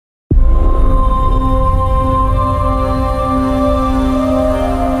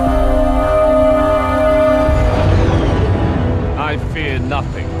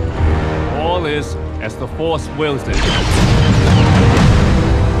Wills did.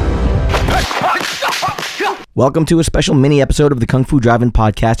 Welcome to a special mini episode of the Kung Fu Drive-In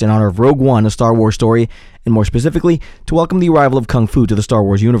podcast in honor of Rogue One, a Star Wars story, and more specifically, to welcome the arrival of Kung Fu to the Star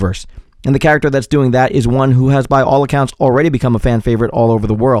Wars universe. And the character that's doing that is one who has by all accounts already become a fan favorite all over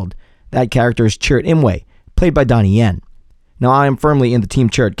the world. That character is Chirrut Imwe, played by Donnie Yen. Now, I am firmly in the Team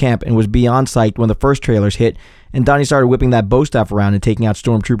Chirrut camp and was beyond psyched when the first trailers hit and Donnie started whipping that bow staff around and taking out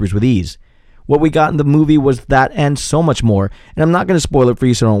stormtroopers with ease. What we got in the movie was that and so much more, and I'm not going to spoil it for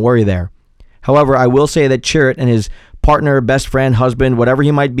you, so don't worry there. However, I will say that Chirrut and his partner, best friend, husband, whatever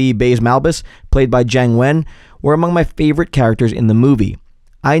he might be, Baze Malbus, played by Jiang Wen, were among my favorite characters in the movie.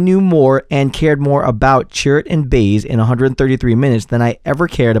 I knew more and cared more about Chirrut and Baze in 133 minutes than I ever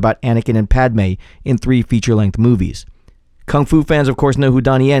cared about Anakin and Padme in 3 feature-length movies. Kung Fu fans, of course, know who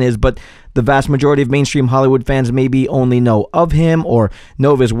Donnie Yen is, but the vast majority of mainstream Hollywood fans maybe only know of him or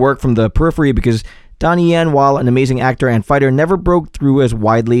know of his work from the periphery because Donnie Yen, while an amazing actor and fighter, never broke through as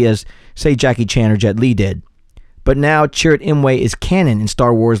widely as, say, Jackie Chan or Jet Li did. But now Chirrut Imwe is canon in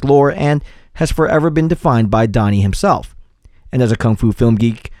Star Wars lore and has forever been defined by Donnie himself. And as a Kung Fu film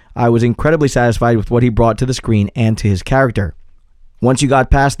geek, I was incredibly satisfied with what he brought to the screen and to his character. Once you got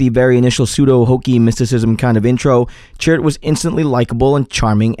past the very initial pseudo-hokey mysticism kind of intro, Chirrut was instantly likable and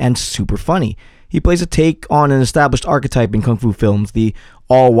charming and super funny. He plays a take on an established archetype in Kung Fu films, the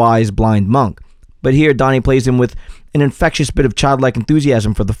all-wise blind monk. But here, Donnie plays him with an infectious bit of childlike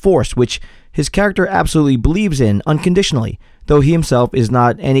enthusiasm for the Force, which his character absolutely believes in unconditionally, though he himself is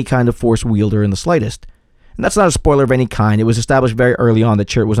not any kind of Force wielder in the slightest. And that's not a spoiler of any kind. It was established very early on that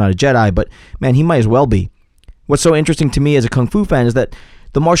Chirrut was not a Jedi, but man, he might as well be. What's so interesting to me as a Kung Fu fan is that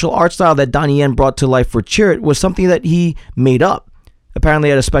the martial arts style that Donnie Yen brought to life for Chirrut was something that he made up.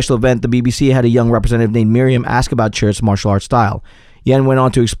 Apparently at a special event, the BBC had a young representative named Miriam ask about Chirrut's martial arts style. Yen went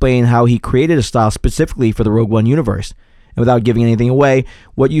on to explain how he created a style specifically for the Rogue One universe. And without giving anything away,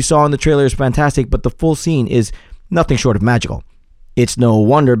 what you saw in the trailer is fantastic, but the full scene is nothing short of magical. It's no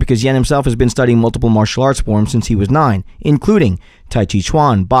wonder because Yen himself has been studying multiple martial arts forms since he was 9, including Tai Chi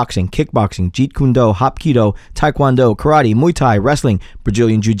Chuan, boxing, kickboxing, Jeet Kune Do, Hapkido, Taekwondo, Karate, Muay Thai, wrestling,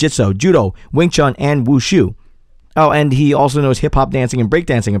 Brazilian Jiu-Jitsu, Judo, Wing Chun, and Wushu. Oh, and he also knows hip-hop dancing and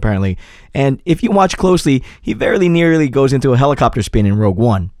breakdancing, apparently. And if you watch closely, he very nearly goes into a helicopter spin in Rogue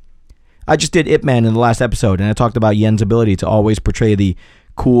One. I just did Ip Man in the last episode, and I talked about Yen's ability to always portray the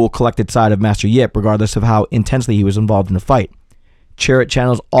cool, collected side of Master Yip, regardless of how intensely he was involved in a fight. Chirrut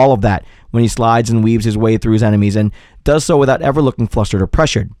channels all of that when he slides and weaves his way through his enemies, and does so without ever looking flustered or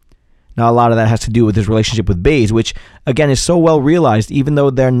pressured. Now, a lot of that has to do with his relationship with Baze, which, again, is so well realized, even though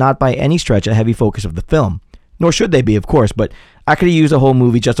they're not by any stretch a heavy focus of the film. Nor should they be, of course, but I could have used a whole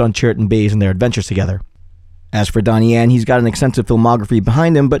movie just on Chirrut and Baze and their adventures together. As for Donnie Yen, he's got an extensive filmography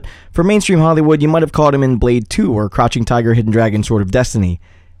behind him, but for mainstream Hollywood, you might have caught him in Blade 2 or Crouching Tiger, Hidden Dragon, Sword of Destiny.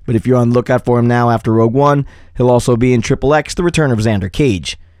 But if you're on the lookout for him now after Rogue One, he'll also be in Triple X, The Return of Xander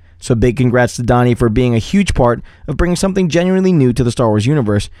Cage. So big congrats to Donnie for being a huge part of bringing something genuinely new to the Star Wars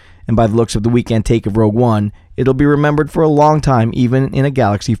universe, and by the looks of the weekend take of Rogue One, it'll be remembered for a long time, even in a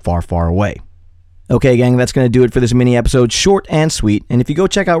galaxy far, far away. Okay, gang, that's going to do it for this mini episode, short and sweet. And if you go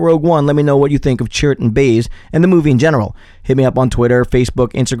check out Rogue One, let me know what you think of Chirrut and Baze and the movie in general. Hit me up on Twitter,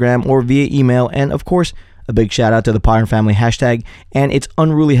 Facebook, Instagram, or via email. And of course, a big shout out to the Pyron Family hashtag and its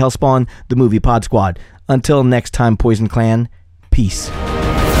unruly hellspawn, the Movie Pod Squad. Until next time, Poison Clan, peace.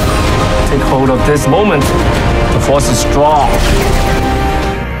 Take hold of this moment. The Force is strong.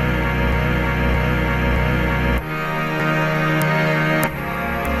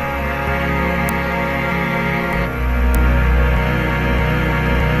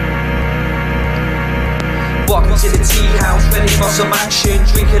 Walking to the tea house, ready for some action.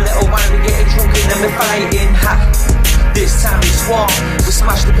 Drink a little wine, we're getting drunk and then we're fighting. This time we swap, we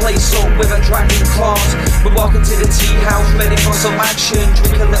smash the place up with our dragon claws. We're walking to the tea house, ready for some action.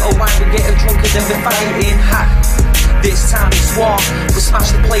 Drink a little wine, we're getting drunk and then we're fighting. This time we swap, we smash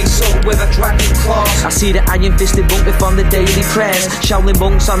the place up with our dragon claws. I see the iron-fisted monk on the daily prayers. Shaolin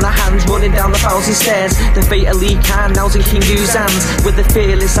monks on their hands running down the 1,000 stairs. The fate of Li Khan now's in King Yu's hands. With the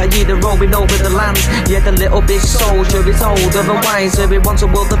fearless Aida roaming over the land. Yeah, the little big soldier is older and wiser. He wants a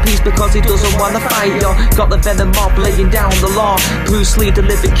world of peace because he doesn't want to fight, yo. Got the venom mob laying down the law. Bruce Lee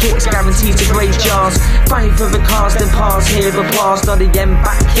delivered kicks, guaranteed to break jaws. Fight for the cause, then pause, hear applause. Not the end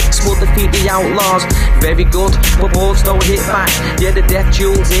back kicks will defeat the outlaws. Very good, but boy, swords don't hit back. Yeah, the death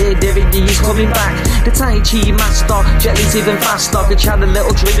jewels here, Derek Yee's coming back. The Tai Chi master, Jet Li's even faster. Could chant a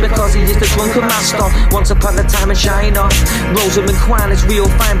little drink because he is the drunken master. Once upon a time in China, Rosamund Kwan is real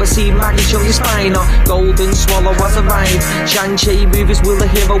fine, but see Maggie Chung is finer. Golden Swallow has arrived. Shang-Chi movies, will the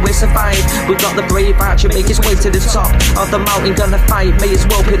hero will survive? We got the brave archer make his way to the top of the mountain, gonna fight, may as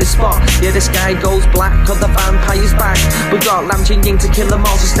well pick the spot. Yeah, the sky goes black, cause the vampire's back. We got Lam Ching Ying to kill them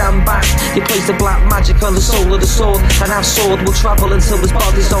all, so stand back. You place the black magic on the soul of the sword, and our sword will travel until his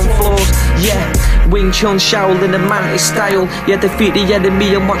body's on floors. Yeah, Wing Chun, Shaolin and Mantis style. Yeah, defeat the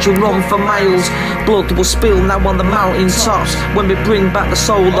enemy and watch him run for miles. Blood will spill now on the mountain tops when we bring back the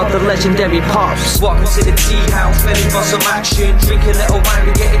soul of the legendary Pops. Welcome to the tea house, ready for some action. Drink a little wine,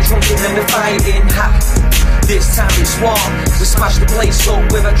 we're getting drunk and then we're fighting. Ha! This time it's war. We smash the place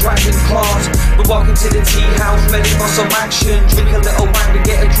up with our dragon claws. We're walking to the tea house, ready for some action. Drink a little wine, we're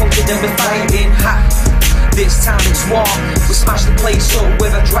getting drunk and then we're fighting. Ha! This time it's war. We smash the place up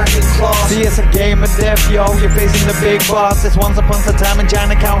with a dragon claws. See, it's a game of death, yo. You're facing the big boss. It's once upon a time in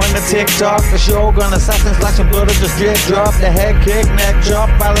China, counting the TikTok. The Shogun, assassin, slashing blood or just drip drop. The head kick, neck chop,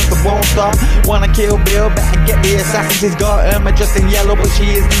 violence that won't stop. Wanna kill Bill, better get the assassins. He's got Irma just in yellow, but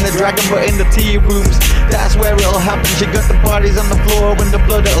she isn't the dragon, but in the tea rooms. That's where it'll happen. She got the bodies on the floor when the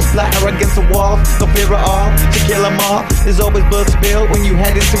blood it'll splatter against the wall. No fear at all, to kill them all. There's always blood spilled when you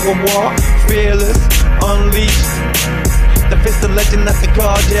head into a war. Fearless, unleashed. The fist of legend that they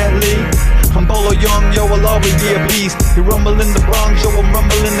call Jet Li. I'm Bolo Young, yo, will always be a beast. You rumble in the Bronx, yo, I'm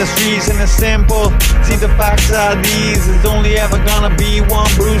rumble in the streets. And it's simple, see the facts are these. There's only ever gonna be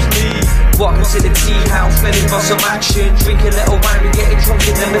one Bruce Lee. Welcome to the tea house, ready for some action. Drink a little wine, we're getting drunk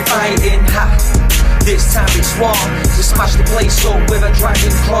and then we're fighting. Ha! This time it's war. We smash the place up with our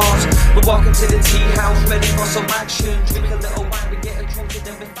dragon claws. We're walking to the tea house, ready for some action. Drink a little